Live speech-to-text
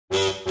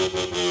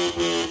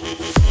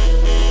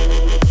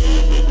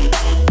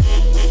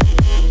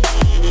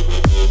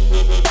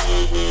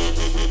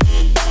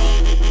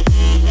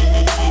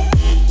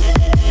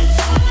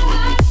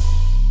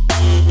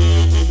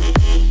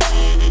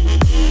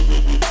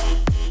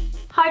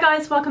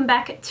guys, welcome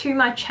back to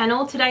my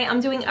channel. Today I'm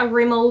doing a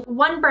Rimmel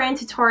One Brand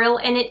tutorial,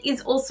 and it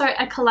is also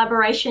a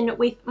collaboration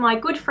with my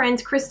good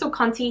friend Crystal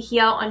Conti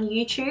here on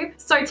YouTube.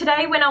 So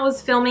today when I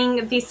was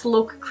filming this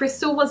look,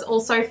 Crystal was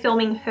also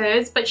filming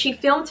hers, but she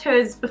filmed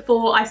hers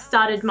before I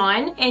started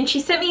mine, and she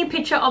sent me a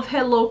picture of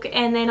her look,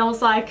 and then I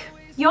was like,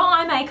 your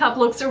eye makeup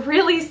looks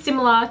really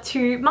similar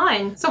to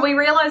mine. So we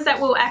realized that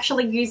we're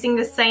actually using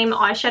the same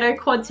eyeshadow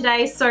quad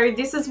today. So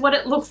this is what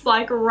it looks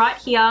like right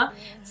here.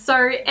 So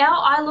our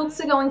eye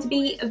looks are going to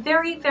be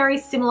very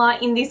similar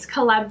in this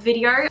collab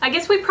video. I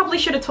guess we probably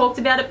should have talked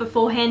about it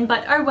beforehand,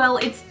 but oh well,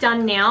 it's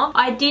done now.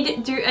 I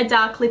did do a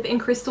dark lip and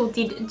Crystal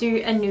did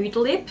do a nude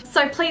lip.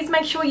 So please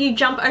make sure you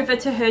jump over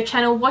to her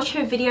channel, watch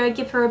her video,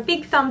 give her a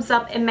big thumbs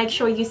up, and make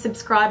sure you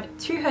subscribe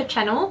to her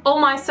channel. All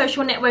my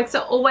social networks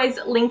are always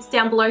linked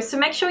down below, so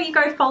make sure you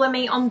go follow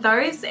me on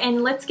those,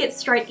 and let's get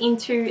straight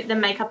into the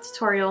makeup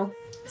tutorial.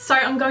 So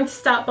I'm going to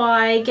start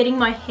by getting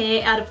my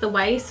hair out of the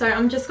way. So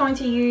I'm just going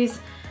to use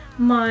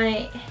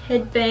my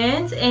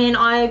headband, and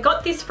I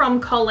got this from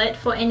Colette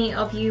for any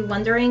of you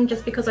wondering,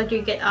 just because I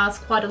do get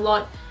asked quite a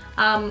lot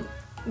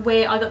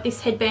where I got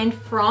this headband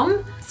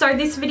from. So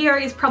this video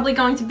is probably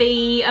going to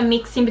be a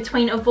mix in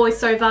between a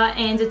voiceover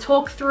and a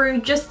talk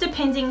through, just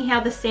depending how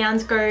the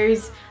sound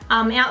goes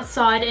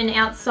outside and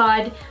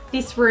outside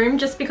this room,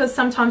 just because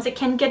sometimes it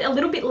can get a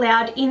little bit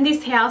loud in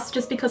this house,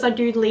 just because I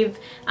do live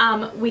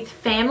with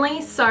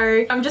family.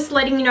 So I'm just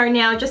letting you know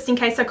now, just in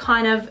case I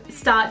kind of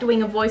start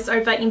doing a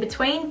voiceover in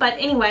between. But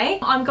anyway,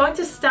 I'm going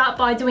to start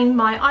by doing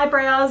my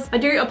eyebrows. I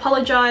do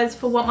apologize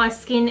for what my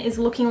skin is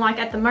looking like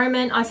at the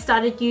moment. I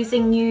started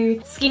using new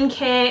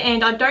skincare,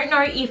 and I don't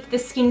know if the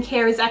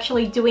skincare is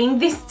actually doing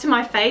this to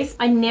my face.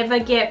 I never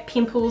get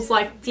pimples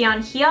like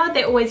down here.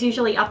 They're always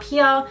usually up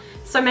here.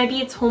 So maybe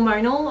it's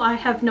hormonal, I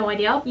have no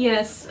idea.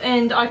 Yes,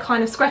 and I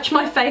kind of scratched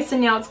my face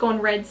and now it's gone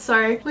red,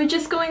 so we're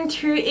just going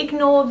to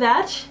ignore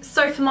that.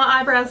 So for my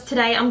eyebrows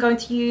today, I'm going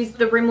to use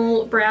the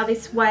Rimmel Brow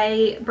This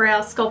Way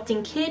Brow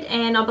Sculpting Kit,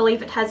 and I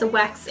believe it has a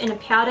wax and a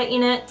powder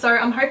in it. So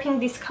I'm hoping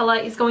this colour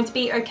is going to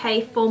be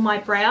okay for my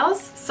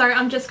brows. So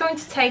I'm just going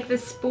to take the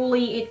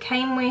spoolie it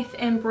came with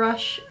and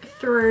brush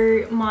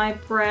through my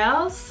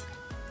brows.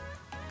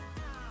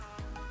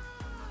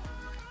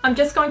 I'm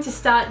just going to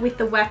start with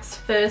the wax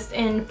first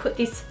and put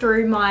this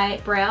through my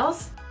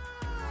brows.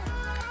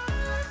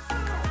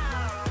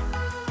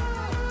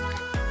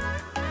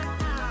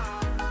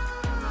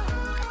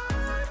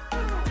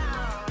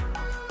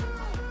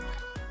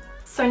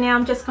 So now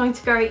I'm just going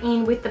to go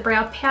in with the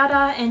brow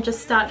powder and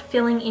just start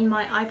filling in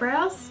my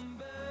eyebrows.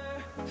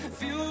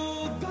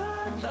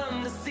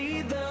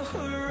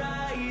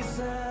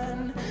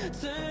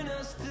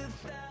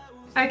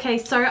 Okay,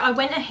 so I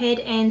went ahead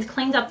and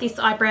cleaned up this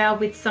eyebrow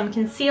with some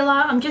concealer.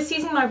 I'm just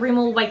using my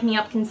Rimmel Wake Me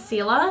Up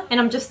concealer, and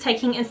I'm just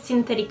taking a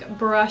synthetic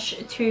brush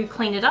to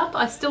clean it up.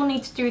 I still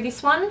need to do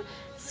this one.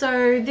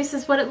 So this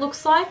is what it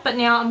looks like, but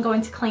now I'm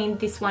going to clean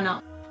this one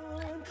up.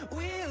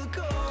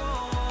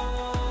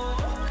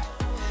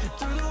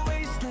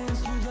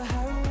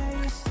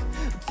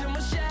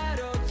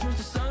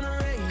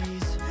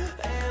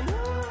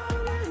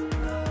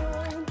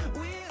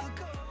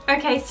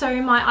 Okay, so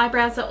my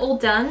eyebrows are all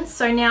done.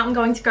 So now I'm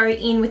going to go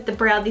in with the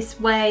Brow This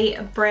Way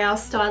Brow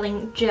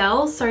Styling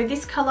Gel. So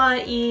this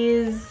color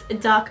is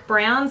dark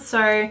brown,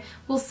 so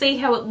we'll see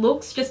how it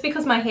looks, just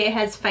because my hair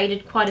has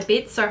faded quite a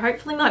bit. So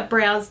hopefully my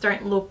brows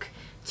don't look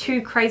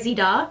too crazy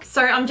dark.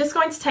 So I'm just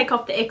going to take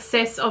off the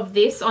excess of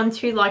this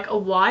onto like a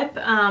wipe,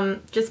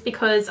 just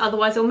because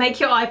otherwise it'll make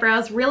your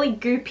eyebrows really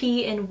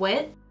goopy and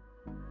wet.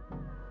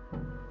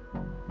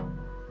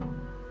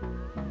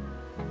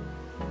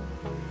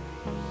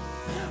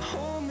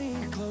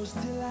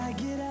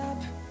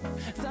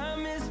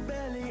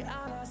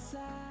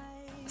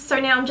 So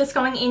now I'm just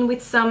going in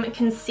with some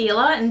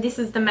concealer, and this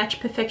is the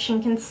Match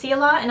Perfection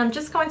concealer, and I'm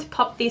just going to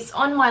pop this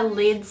on my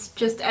lids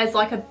just as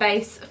like a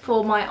base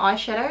for my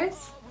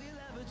eyeshadows.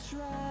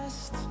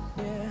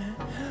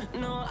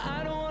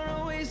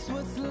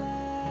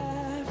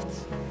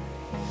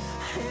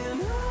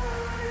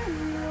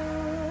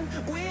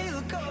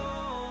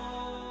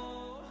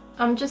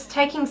 I'm just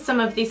taking some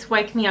of this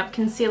Wake Me Up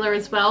concealer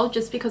as well,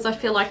 just because I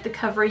feel like the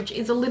coverage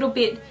is a little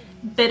bit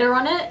better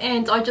on it,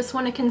 and I just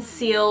want to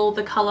conceal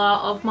the colour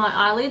of my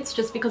eyelids,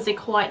 just because they're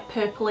quite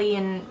purpley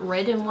and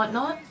red and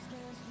whatnot.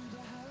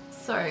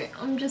 So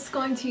I'm just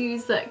going to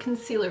use that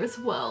concealer as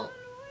well.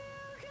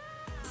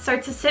 So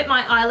to set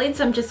my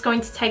eyelids, I'm just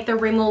going to take the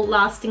Rimmel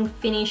Lasting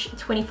Finish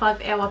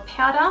 25-hour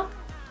powder.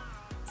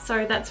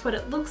 So that's what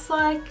it looks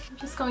like. I'm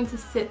just going to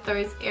set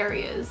those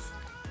areas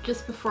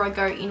just before I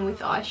go in with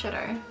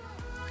eyeshadow.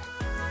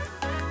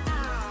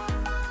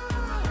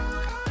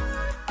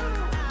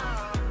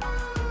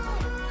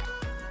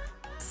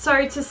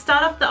 So to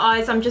start off the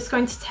eyes, I'm just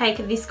going to take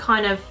this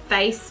kind of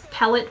face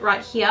palette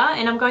right here,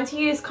 and I'm going to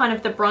use kind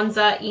of the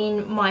bronzer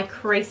in my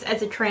crease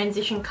as a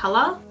transition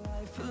colour.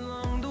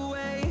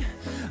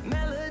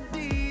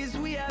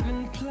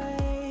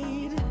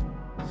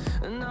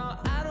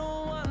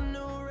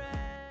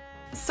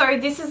 So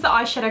this is the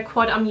eyeshadow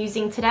quad I'm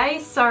using today.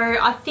 So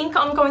I think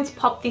I'm going to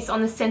pop this on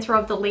the center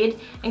of the lid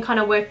and kind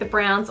of work the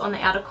browns on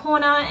the outer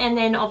corner, and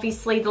then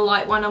obviously the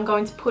light one I'm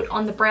going to put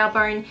on the brow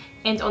bone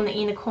and on the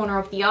inner corner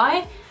of the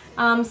eye.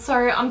 So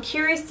I'm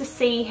curious to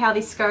see how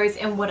this goes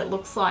and what it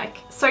looks like.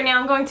 So now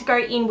I'm going to go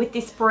in with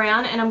this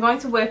brown and I'm going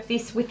to work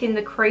this within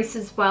the crease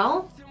as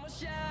well.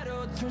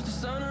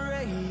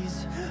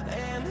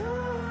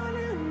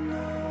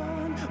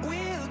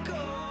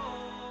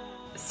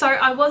 So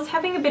I was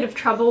having a bit of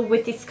trouble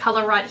with this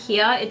color right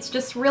here. It's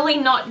just really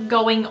not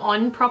going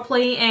on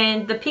properly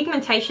and the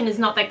pigmentation is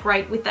not that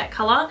great with that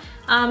color.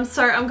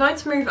 So I'm going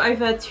to move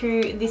over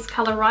to this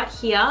color right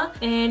here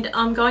and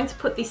I'm going to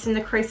put this in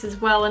the crease as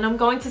well, and I'm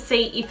going to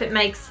see if it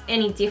makes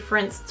any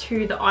difference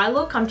to the eye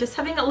look. I'm just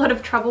having a lot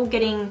of trouble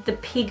getting the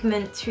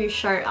pigment to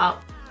show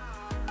up.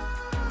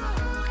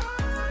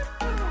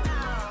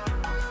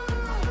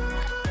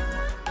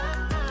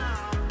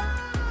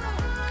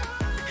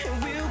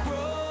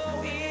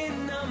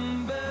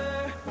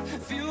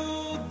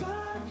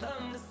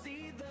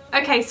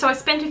 Okay, so I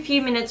spent a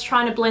few minutes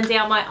trying to blend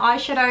out my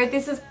eyeshadow.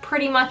 This is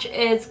pretty much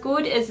as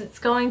good as it's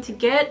going to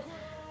get,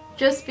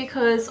 just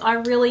because I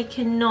really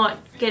cannot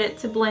get it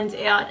to blend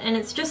out and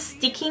it's just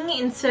sticking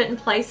in certain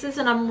places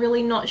and I'm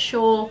really not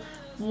sure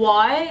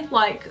why.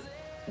 Like,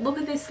 look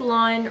at this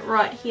line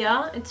right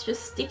here, it's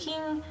just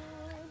sticking.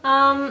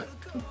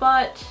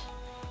 But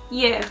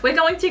yeah, we're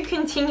going to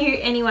continue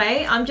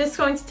anyway. I'm just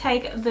going to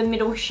take the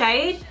middle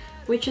shade,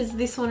 which is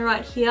this one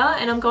right here,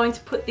 and I'm going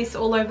to put this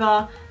all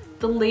over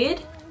the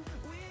lid.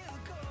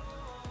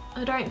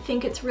 I don't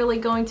think it's really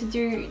going to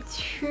do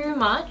too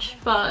much,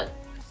 but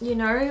you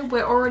know,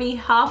 we're already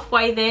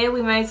halfway there,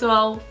 we may as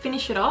well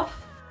finish it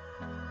off.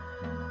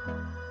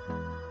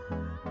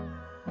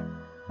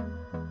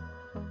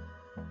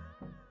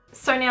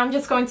 So now I'm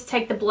just going to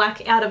take the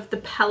black out of the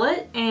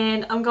palette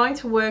and I'm going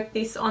to work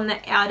this on the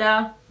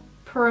outer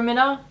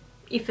perimeter,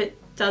 if it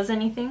does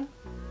anything.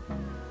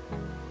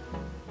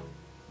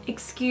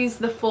 Excuse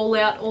the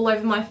fallout all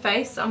over my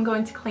face, I'm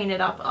going to clean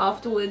it up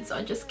afterwards,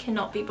 I just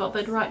cannot be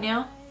bothered right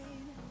now.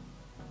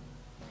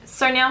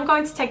 So now I'm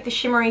going to take the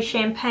shimmery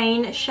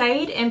champagne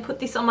shade and put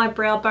this on my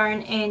brow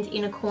bone and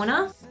inner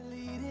corner.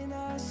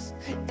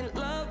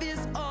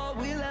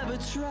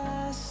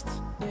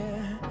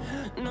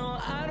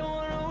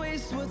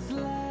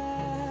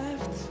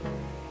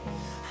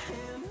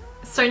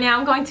 So now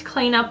I'm going to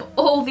clean up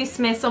all this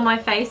mess on my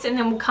face and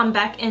then we'll come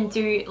back and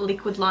do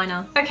liquid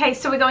liner. Okay,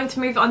 so we're going to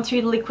move on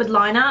to liquid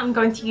liner. I'm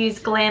going to use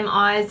Glam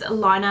Eyes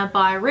Liner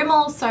by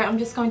Rimmel. So I'm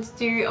just going to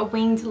do a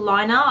winged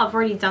liner. I've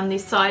already done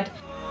this side.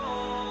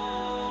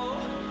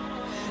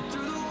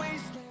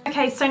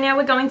 Okay, so now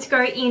we're going to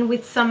go in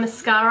with some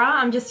mascara.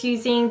 I'm just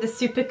using the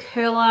Super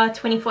Curler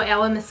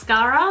 24-hour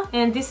mascara,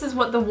 and this is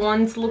what the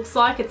wand looks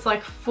like. It's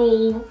like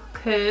full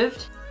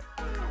curved.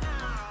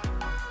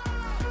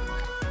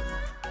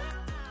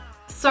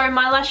 So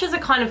my lashes are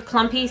kind of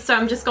clumpy, so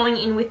I'm just going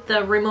in with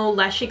the Rimmel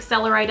Lash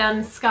Accelerator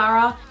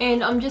mascara,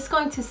 and I'm just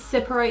going to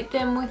separate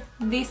them with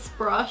this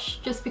brush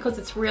just because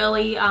it's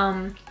really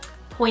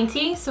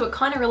pointy, so it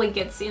kind of really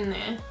gets in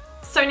there.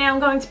 So now I'm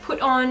going to put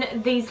on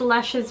these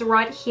lashes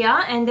right here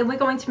and then we're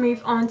going to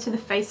move on to the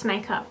face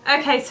makeup.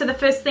 Okay, so the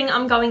first thing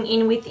I'm going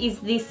in with is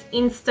this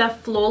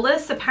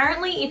Instaflawless.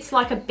 Apparently it's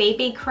like a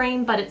BB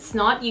cream, but it's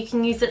not. You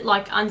can use it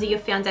like under your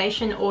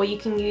foundation or you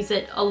can use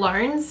it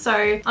alone.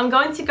 So I'm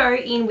going to go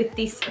in with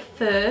this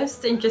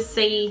first and just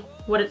see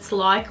what it's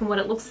like and what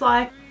it looks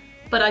like.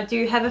 But I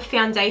do have a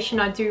foundation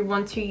I do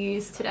want to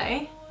use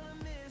today.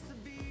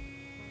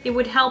 It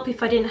would help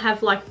if I didn't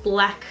have like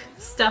black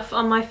stuff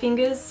on my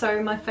fingers,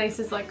 so my face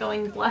is like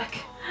going black.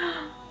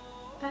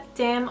 That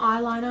damn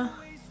eyeliner.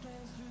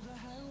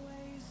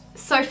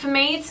 So for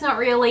me, it's not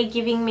really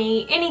giving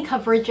me any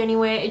coverage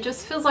anywhere. It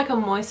just feels like a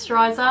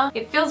moisturizer.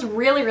 It feels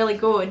really, really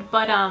good,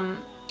 but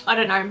I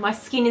don't know, my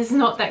skin is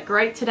not that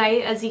great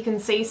today, as you can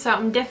see, so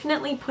I'm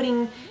definitely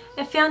putting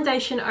a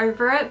foundation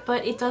over it,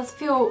 but it does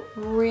feel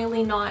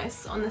really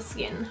nice on the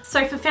skin.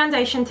 So for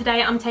foundation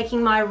today, I'm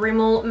taking my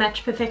Rimmel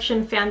Match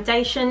Perfection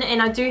foundation,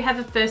 and I do have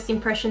a first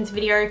impressions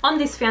video on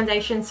this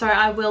foundation, so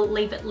I will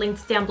leave it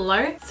linked down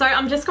below. So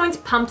I'm just going to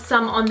pump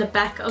some on the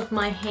back of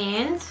my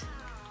hand,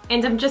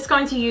 and I'm just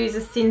going to use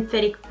a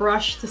synthetic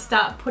brush to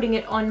start putting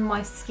it on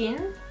my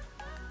skin.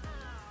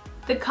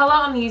 The colour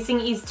I'm using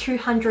is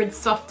 200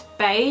 Soft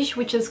Beige,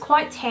 which is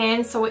quite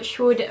tan, so it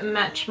should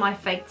match my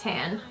fake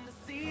tan.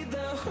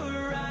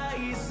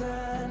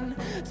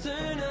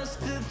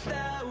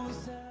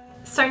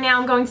 So now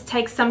I'm going to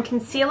take some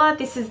concealer.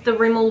 This is the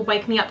Rimmel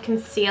Wake Me Up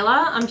Concealer.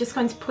 I'm just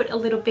going to put a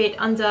little bit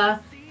under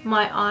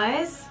my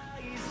eyes.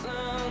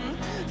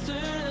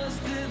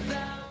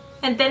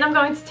 And then I'm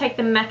going to take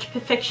the Match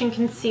Perfection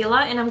Concealer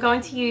and I'm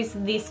going to use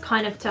this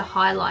kind of to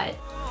highlight.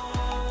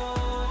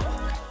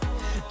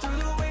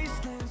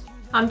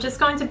 I'm just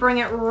going to bring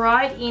it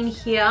right in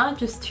here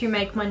just to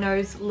make my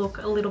nose look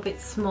a little bit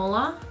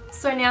smaller.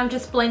 So now I'm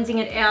just blending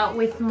it out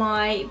with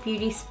my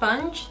beauty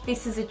sponge.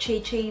 This is a Chi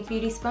Chi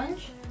beauty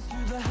sponge.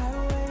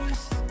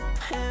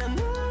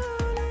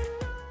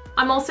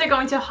 I'm also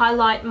going to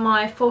highlight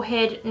my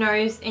forehead,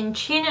 nose and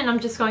chin, and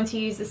I'm just going to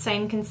use the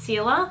same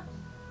concealer.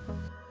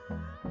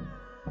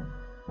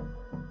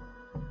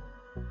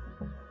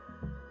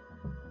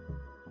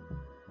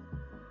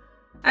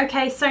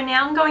 Okay, so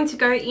now I'm going to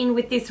go in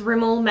with this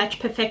Rimmel Match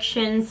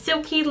Perfection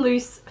Silky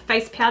Loose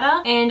Face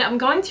Powder, and I'm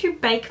going to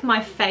bake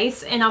my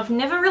face, and I've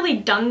never really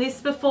done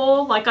this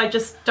before, like I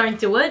just don't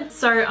do it.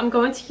 So I'm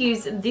going to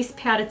use this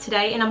powder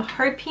today, and I'm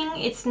hoping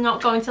it's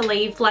not going to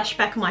leave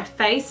flashback on my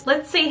face.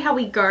 Let's see how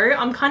we go.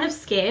 I'm kind of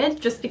scared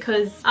just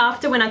because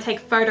after when I take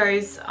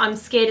photos, I'm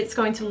scared it's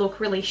going to look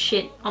really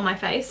shit on my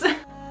face.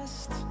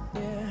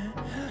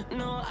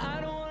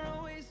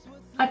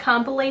 I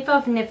can't believe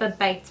I've never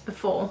baked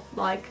before.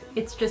 Like,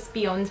 it's just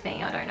beyond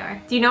me. I don't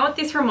know. Do you know what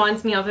this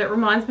reminds me of? It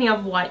reminds me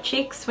of White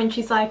Chicks when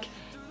she's like,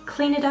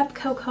 clean it up,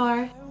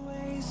 Coco.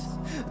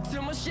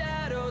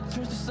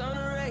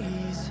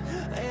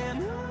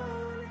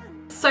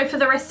 So for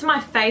the rest of my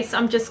face,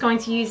 I'm just going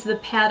to use the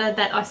powder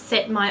that I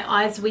set my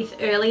eyes with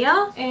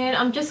earlier. And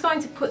I'm just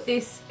going to put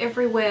this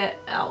everywhere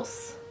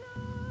else.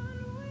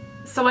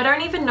 So I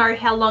don't even know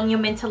how long you're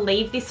meant to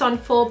leave this on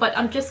for, but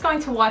I'm just going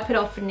to wipe it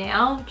off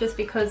now just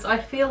because I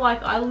feel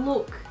like I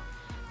look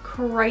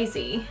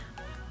crazy.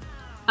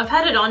 I've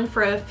had it on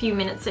for a few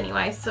minutes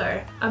anyway,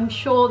 so I'm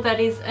sure that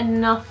is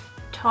enough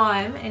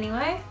time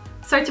anyway.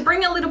 So to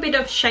bring a little bit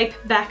of shape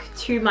back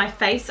to my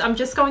face, I'm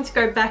just going to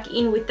go back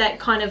in with that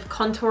kind of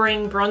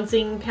contouring,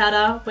 bronzing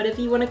powder,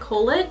 whatever you want to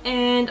call it.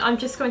 And I'm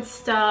just going to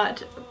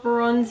start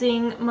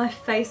bronzing my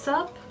face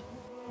up.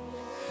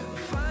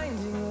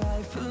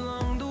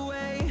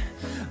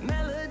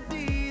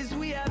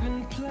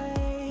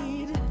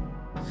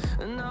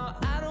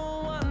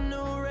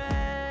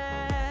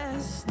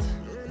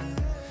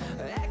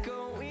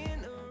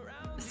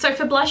 So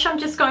for blush, I'm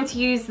just going to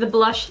use the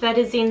blush that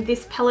is in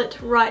this palette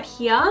right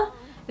here.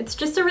 It's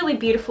just a really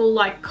beautiful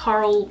like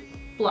coral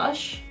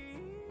blush.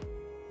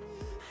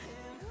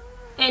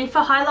 And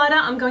for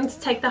highlighter, I'm going to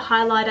take the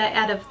highlighter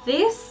out of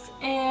this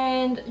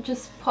and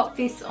just pop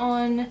this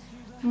on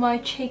my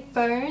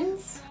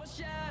cheekbones.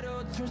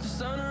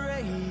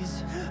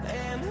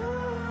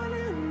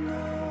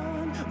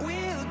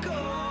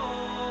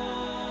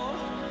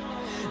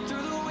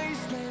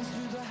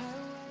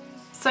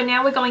 So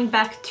now we're going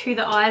back to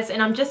the eyes, and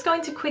I'm just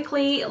going to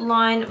quickly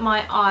line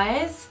my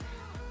eyes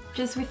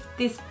just with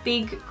this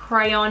big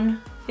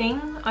crayon thing.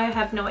 I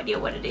have no idea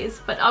what it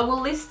is, but I will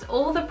list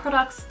all the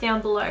products down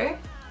below.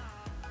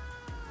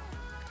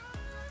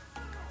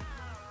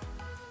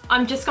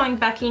 I'm just going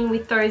back in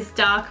with those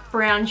dark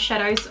brown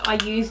shadows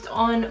I used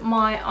on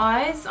my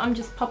eyes. I'm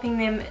just popping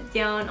them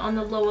down on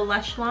the lower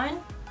lash line.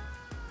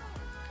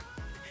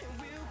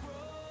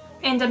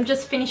 And I'm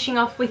just finishing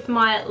off with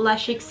my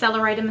Lash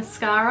Accelerator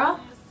mascara.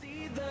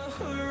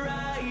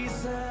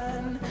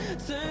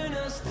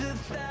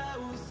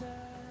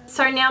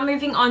 So now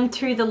moving on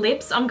to the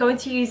lips, I'm going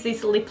to use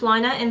this lip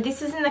liner, and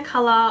this is in the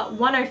colour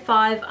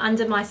 105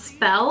 Under My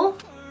Spell.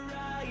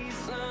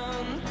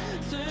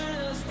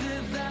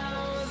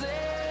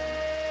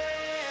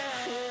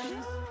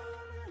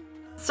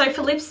 So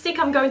for lipstick,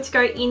 I'm going to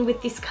go in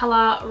with this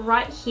colour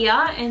right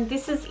here, and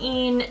this is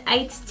in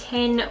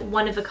 810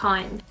 One of a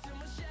Kind.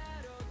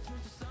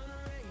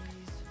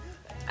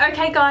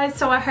 Okay guys,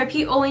 so I hope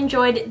you all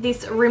enjoyed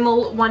this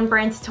Rimmel One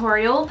Brand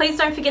tutorial. Please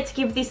don't forget to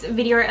give this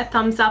video a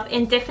thumbs up,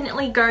 and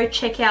definitely go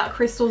check out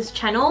Crystal's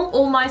channel.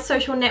 All my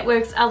social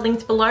networks are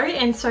linked below,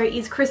 and so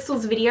is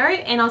Crystal's video,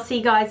 and I'll see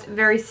you guys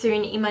very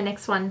soon in my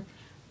next one.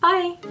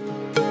 Bye!